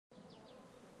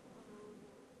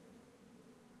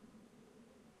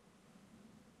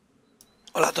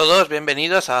Hola a todos,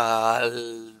 bienvenidos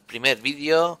al primer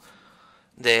vídeo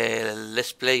del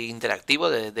Let's Play interactivo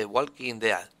de The Walking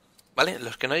Dead. ¿Vale?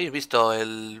 Los que no habéis visto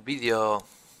el vídeo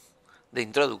de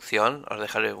introducción, os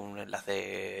dejaré un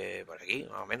enlace por aquí,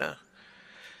 más o menos.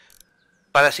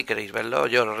 Para si queréis verlo,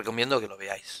 yo os recomiendo que lo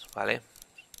veáis, ¿vale?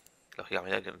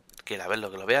 Lógicamente, el que quiera verlo,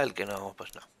 que lo vea, el que no,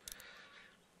 pues no.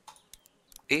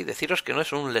 Y deciros que no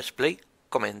es un Let's Play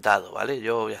comentado, ¿vale?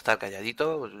 Yo voy a estar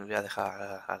calladito, pues voy a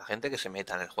dejar a la gente que se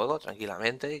meta en el juego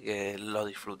tranquilamente y que lo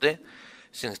disfrute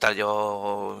sin estar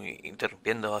yo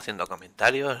interrumpiendo, haciendo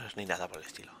comentarios ni nada por el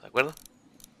estilo, ¿de acuerdo?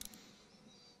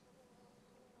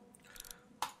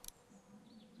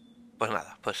 Pues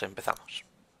nada, pues empezamos.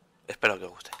 Espero que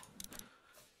os guste.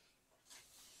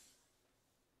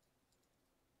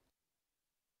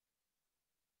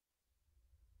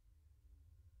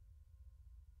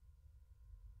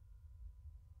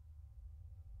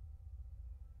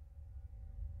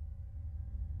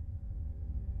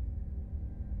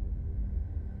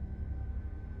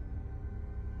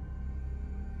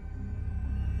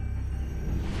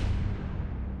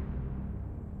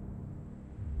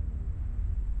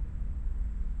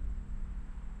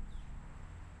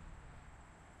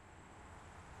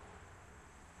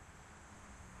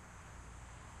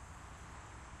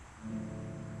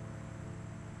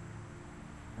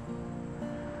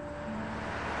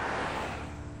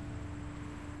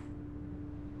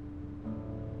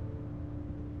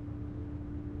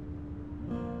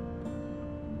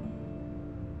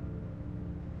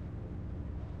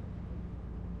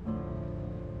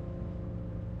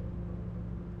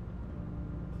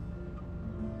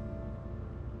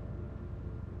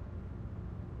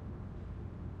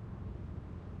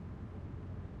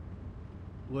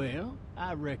 Well,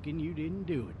 I reckon you didn't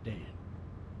do it then.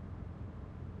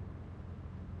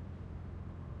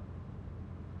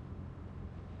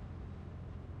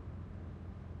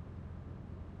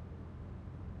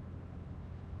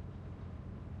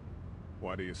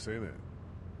 Why do you say that?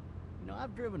 You know,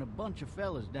 I've driven a bunch of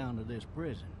fellas down to this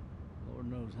prison. Lord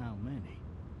knows how many.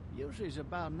 Usually it's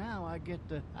about now I get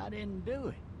the, I didn't do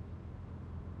it.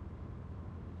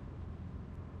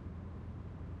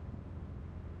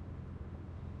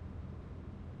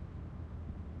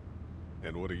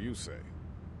 And what do you say?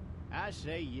 I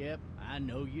say, yep, I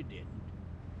know you didn't.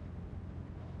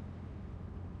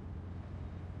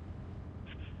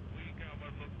 We got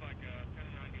what looks like a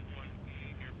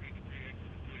 1091E near Peach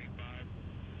 285.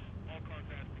 All cars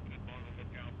have to keep on the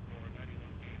lookout for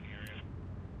 91E in the area.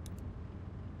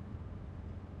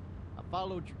 I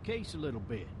followed your case a little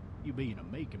bit, you being a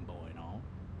Macon boy and all.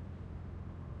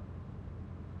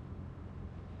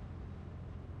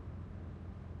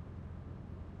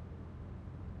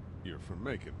 You're from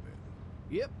Macon, then?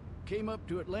 Yep, came up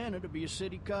to Atlanta to be a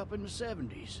city cop in the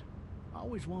 70s.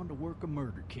 Always wanted to work a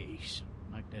murder case,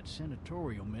 like that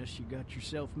senatorial mess you got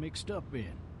yourself mixed up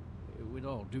in. With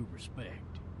all due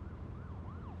respect.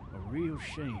 A real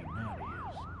shame, that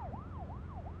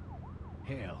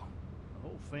is. Hell, the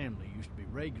whole family used to be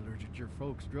regulars at your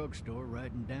folks' drugstore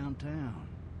right in downtown.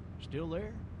 Still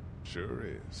there? Sure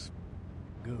is.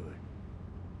 Good.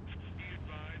 Be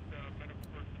advised, medical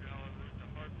personnel en route to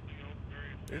Hartsfield,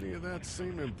 various... Any of that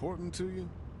seem important to you?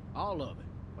 All of it,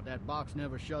 but that box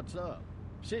never shuts up.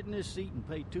 Sit in this seat and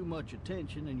pay too much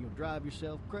attention and you'll drive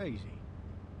yourself crazy.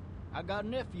 I got a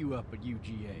nephew up at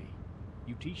UGA.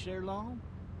 You teach there long?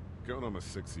 Going on my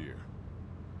 6th year.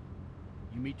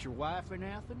 You meet your wife in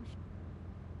Athens?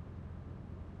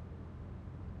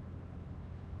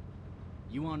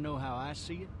 You want to know how I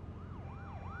see it?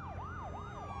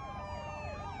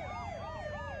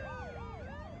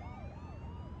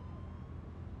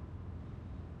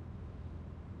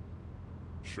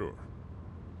 Sure.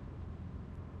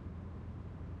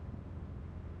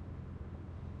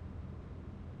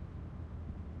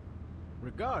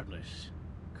 Regardless,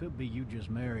 could be you just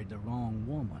married the wrong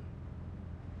woman.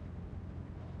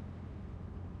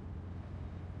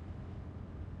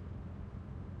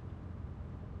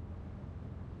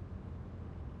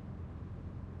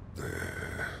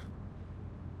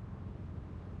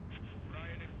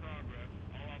 Riot in progress.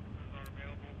 All officers are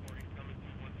available for incoming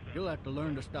 217. You'll have to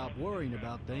learn to stop worrying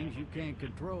about things you can't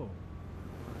control.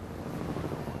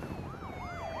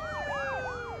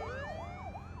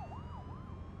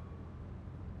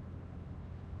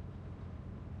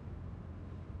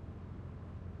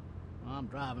 I'm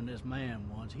driving this man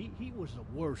once. He was the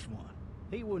worst one.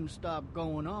 He wouldn't stop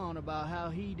going on about how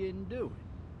he didn't do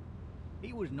it.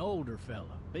 He was an older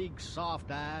fella, big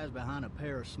soft eyes behind a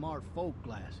pair of smart folk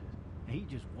glasses. And he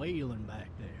just wailing back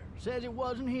there. Says it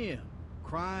wasn't him.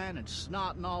 Crying and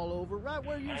snotting all over right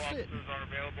where you're All sitting. officers are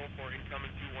available for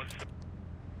incoming 217.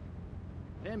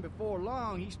 Then before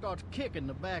long, he starts kicking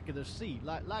the back of the seat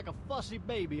like a fussy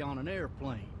baby on an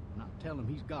airplane. And I tell him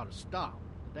he's got to stop,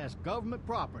 that that's government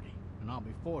property, and I'll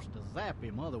be forced to zap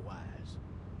him otherwise.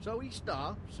 So he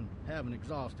stops, and having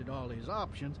exhausted all his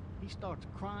options, he starts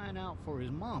crying out for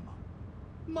his mama.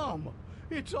 Mama,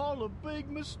 it's all a big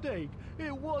mistake.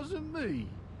 It wasn't me.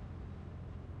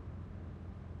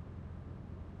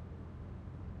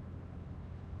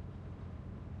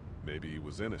 Maybe he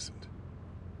was innocent.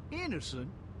 Innocent?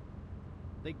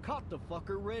 They caught the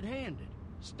fucker red-handed,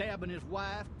 stabbing his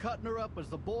wife, cutting her up as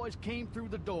the boys came through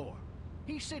the door.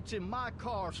 He sits in my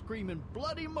car screaming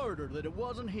bloody murder that it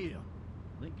wasn't him.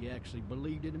 I think he actually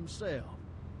believed it himself.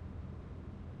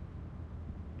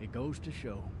 It goes to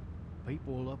show,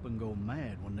 people will up and go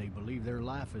mad when they believe their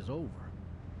life is over.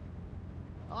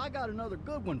 I got another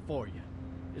good one for you.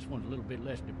 This one's a little bit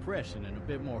less depressing and a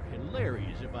bit more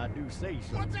hilarious, if I do say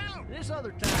so. Watch out! This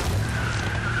other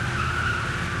time...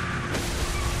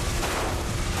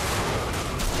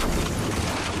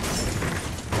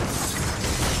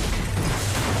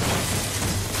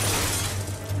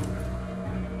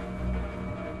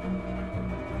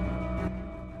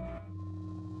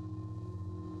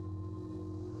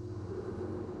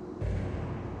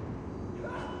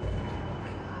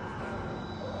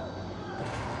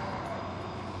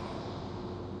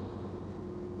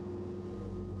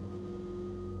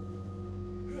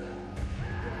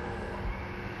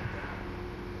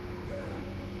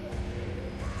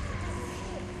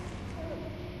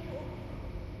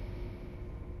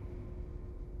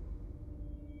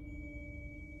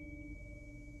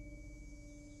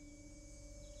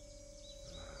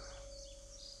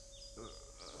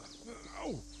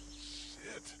 Oh,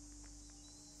 shit.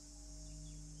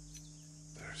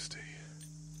 Thirsty.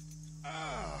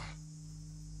 Ah!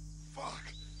 Fuck!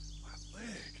 My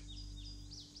leg.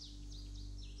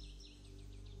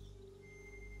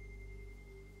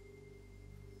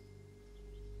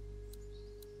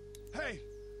 Hey!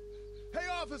 Hey,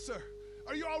 officer!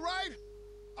 Are you all right?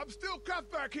 I'm still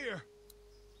cuffed back here.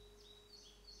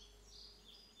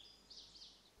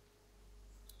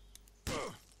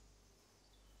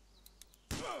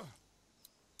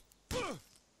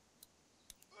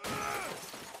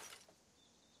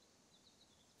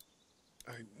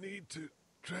 I need to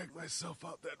drag myself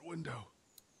out that window.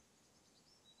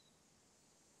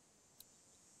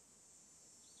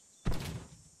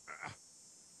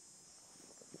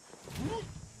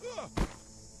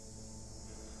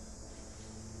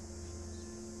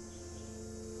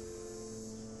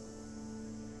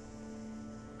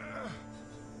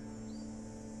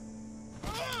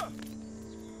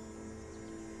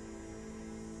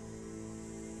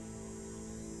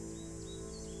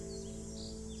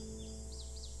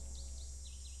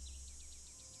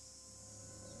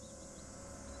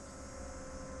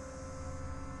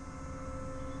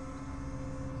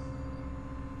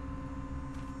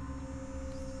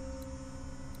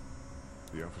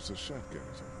 The officer's shotgun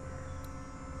is over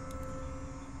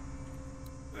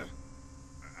there.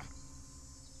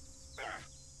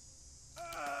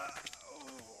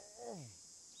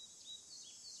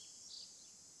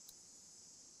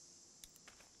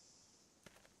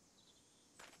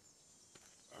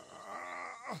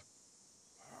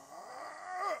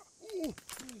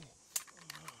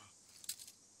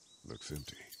 Looks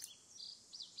empty.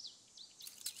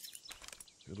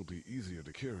 It'll be easier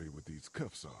to carry with these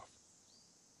cuffs off.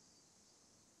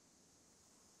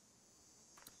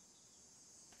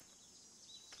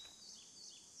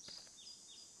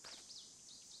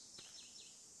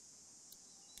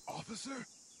 Officer?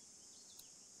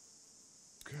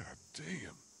 God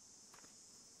damn.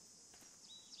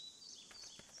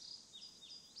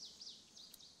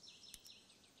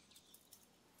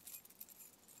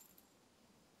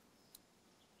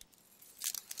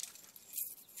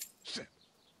 Shit.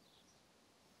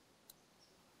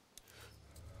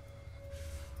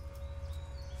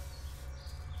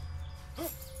 Huh.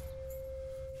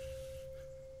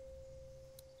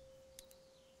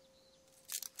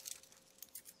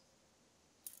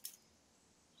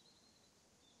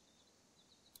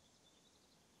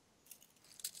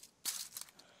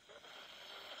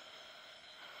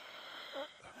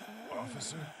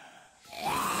 Officer?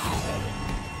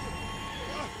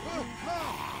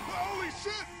 Holy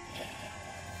shit!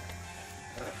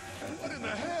 What in the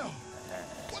hell?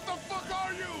 What the fuck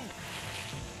are you?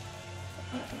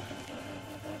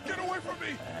 Get away from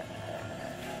me!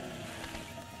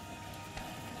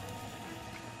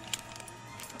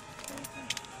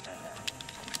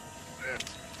 What the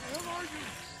hell are you?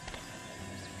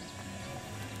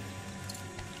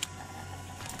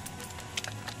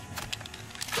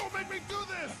 Don't make me do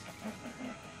this!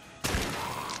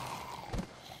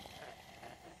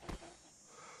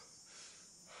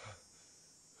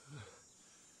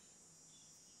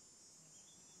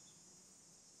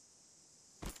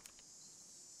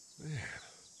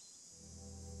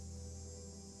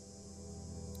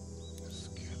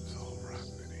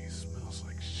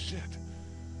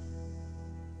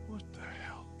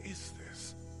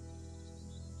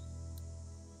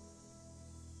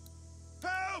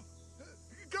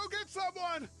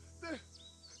 911!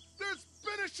 There's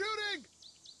been a shooting!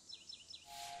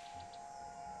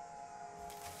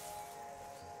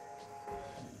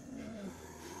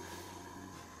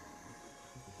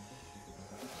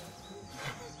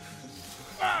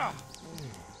 Ah!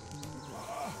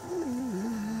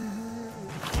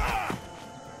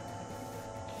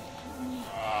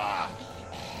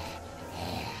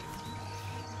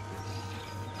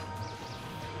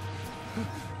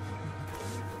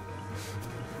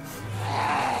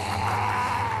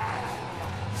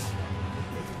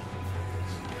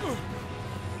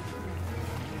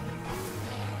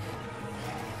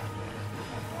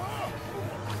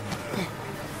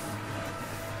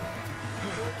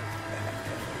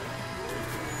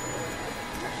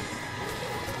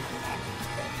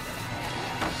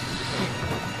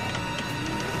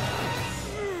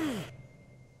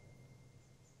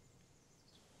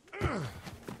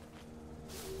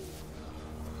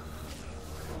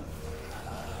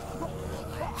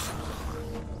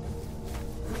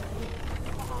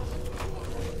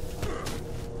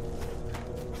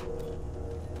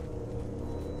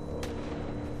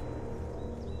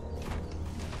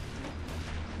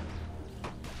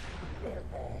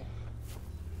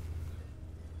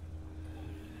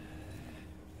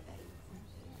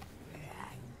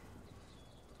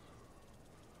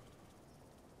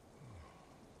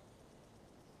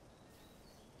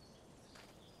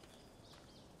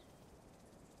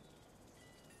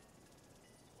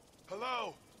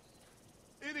 Hello?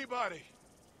 Anybody?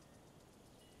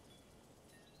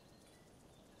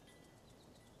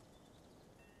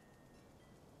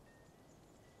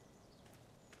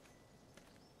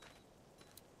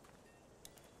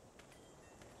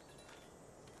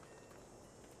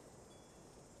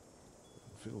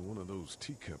 I'd fill one of those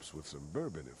teacups with some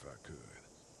bourbon if I could.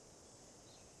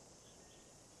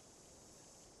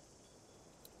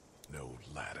 No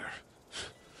ladder.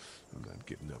 I'm not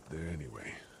getting up there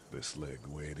anyway. This leg the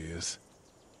way it is.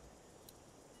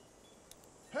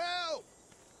 Help!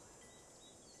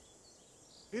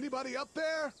 Anybody up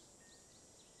there?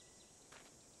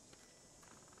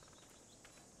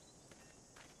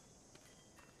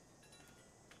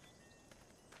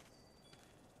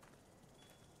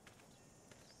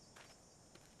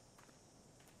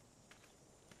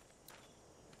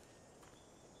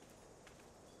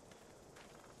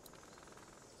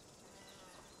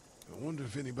 I wonder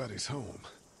if anybody's home.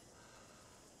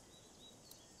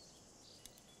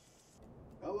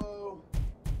 Hello?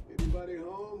 Anybody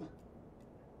home?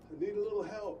 I need a little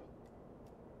help.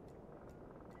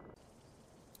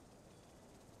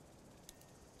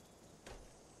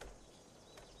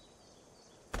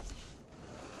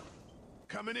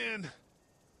 Coming in.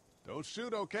 Don't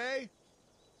shoot, okay?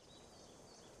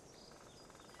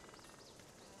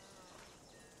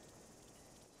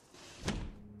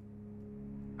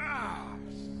 Ah!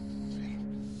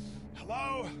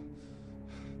 Hello?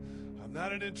 I'm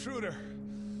not an intruder.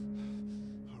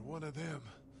 Or one of them.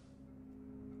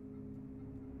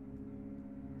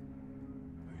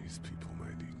 These people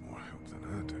might need more help than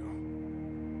I do.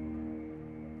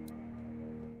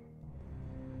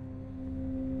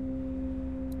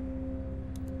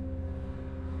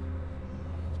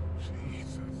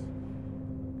 Jesus.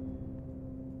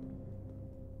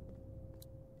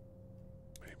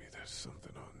 Maybe there's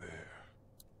something on there.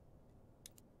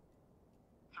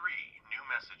 3 new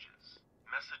messages.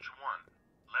 Message 1,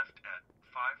 left at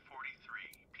 5:43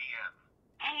 p.m.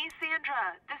 Hey,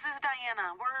 Sandra. This is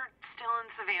Diana. We're still in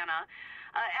Savannah.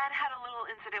 Ed had a little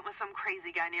incident with some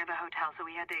crazy guy near the hotel, so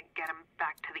we had to get him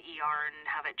back to the ER and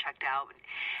have it checked out.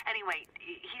 Anyway,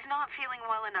 he's not feeling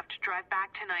well enough to drive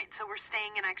back tonight, so we're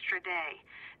staying an extra day.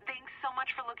 Thanks so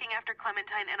much for looking after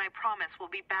Clementine, and I promise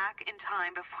we'll be back in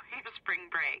time before your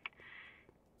spring break.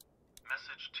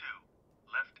 Message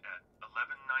 2, left at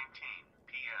 11:19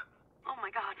 p.m. Oh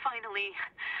my God, finally.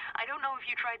 I don't know if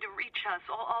you tried to reach us.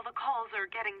 All the calls are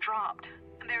getting dropped.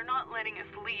 They're not letting us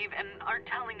leave and aren't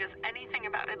telling us anything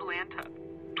about Atlanta.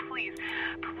 Please,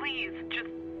 please, just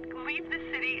leave the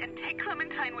city and take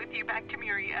Clementine with you back to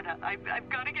Murrieta. I've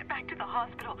got to get back to the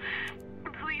hospital.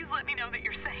 Please let me know that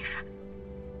you're safe.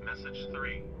 Message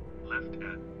 3, left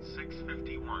at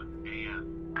 6:51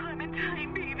 a.m.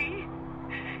 Clementine, baby.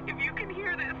 If you can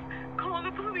hear this, call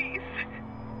the police.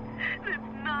 That's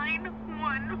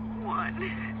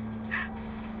 911.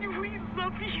 We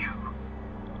love you.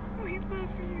 We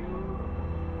love you.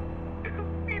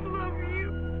 We love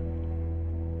you.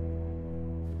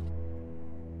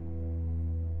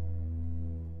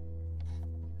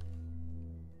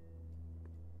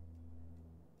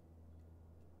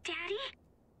 Daddy?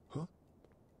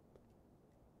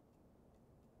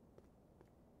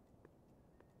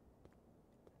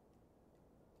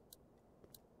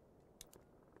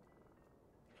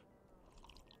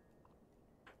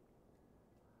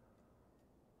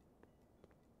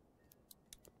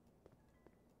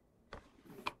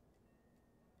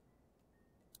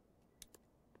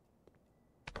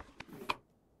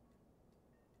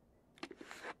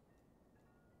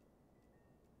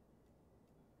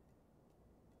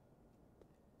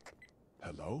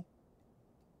 Hello?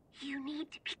 You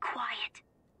need to be quiet.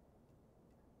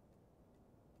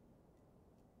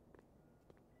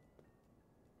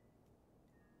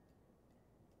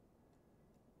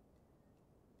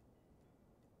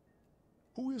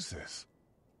 Who is this?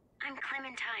 I'm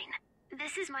Clementine.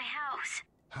 This is my house.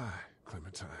 Hi,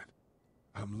 Clementine.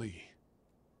 I'm Lee.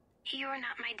 You're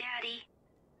not my daddy.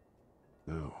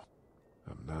 No,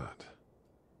 I'm not.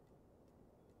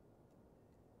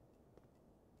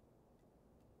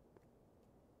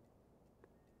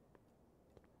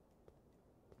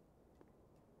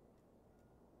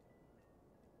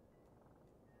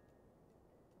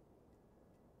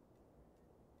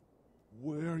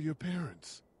 Where are your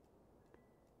parents?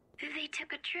 They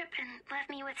took a trip and left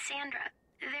me with Sandra.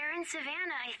 They're in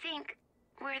Savannah, I think.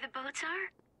 Where the boats are?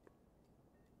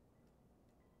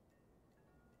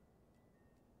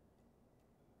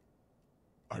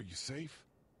 Are you safe?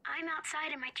 I'm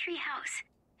outside in my treehouse.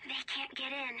 They can't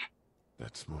get in.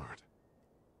 That's smart.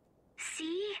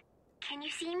 See? Can you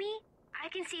see me? I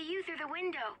can see you through the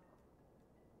window.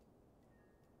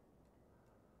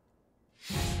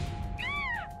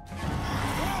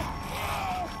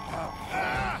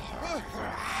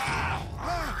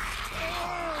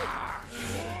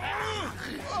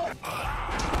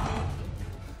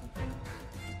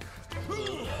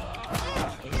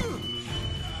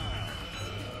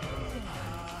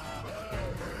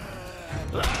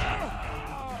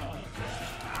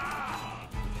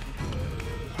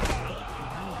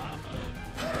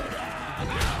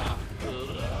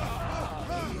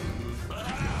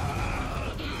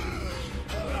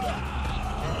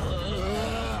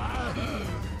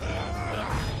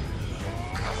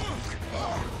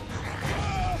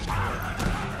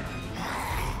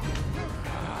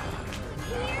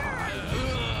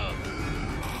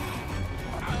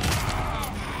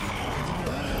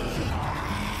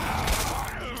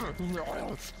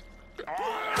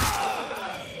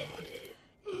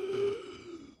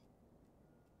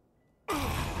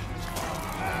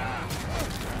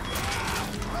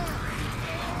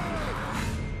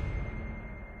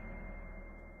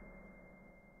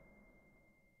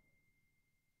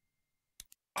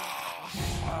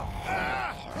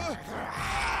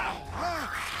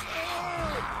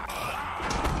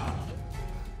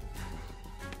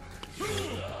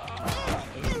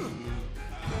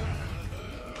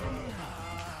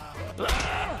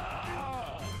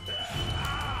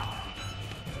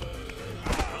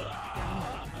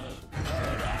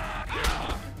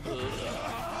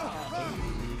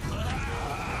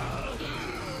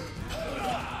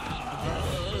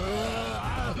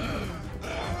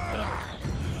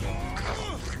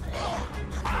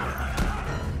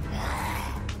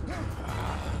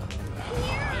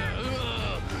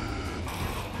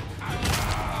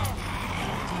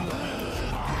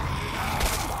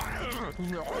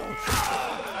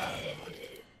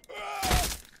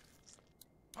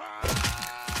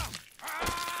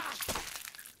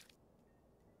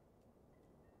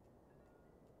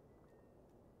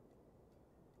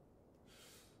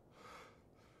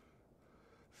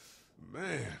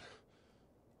 Man.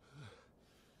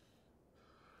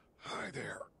 Hi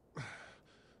there.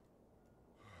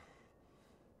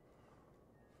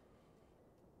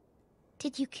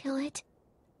 Did you kill it?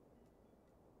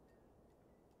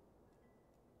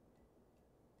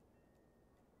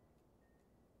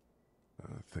 I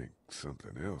think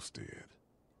something else did.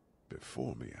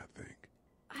 Before me, I think.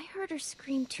 I heard her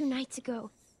scream 2 nights ago.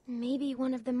 Maybe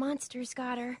one of the monsters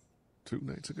got her. 2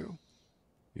 nights ago?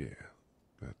 Yeah,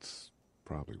 that's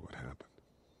probably what happened.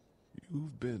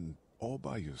 You've been all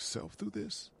by yourself through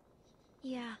this?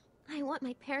 Yeah, I want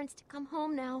my parents to come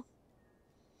home now.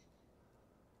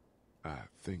 I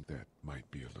think that might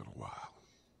be a little while,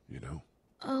 you know?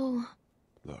 Oh.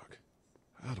 Look,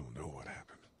 I don't know what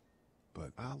happened,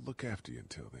 but I'll look after you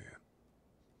until then.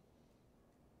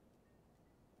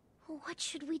 What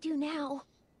should we do now?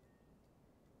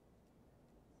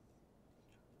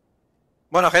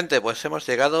 Bueno, gente, pues hemos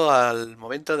llegado al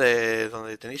momento de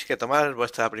donde tenéis que tomar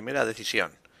vuestra primera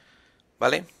decisión,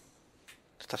 ¿vale?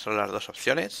 Estas son las dos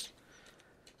opciones,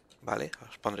 ¿vale?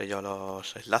 Os pondré yo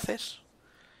los enlaces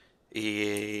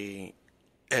y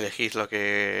elegís lo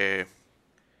que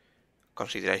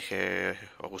consideráis que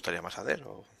os gustaría más hacer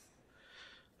o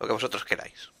lo que vosotros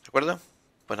queráis, ¿de acuerdo?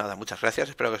 Pues nada, muchas gracias,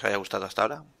 espero que os haya gustado hasta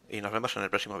ahora y nos vemos en el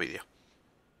próximo vídeo.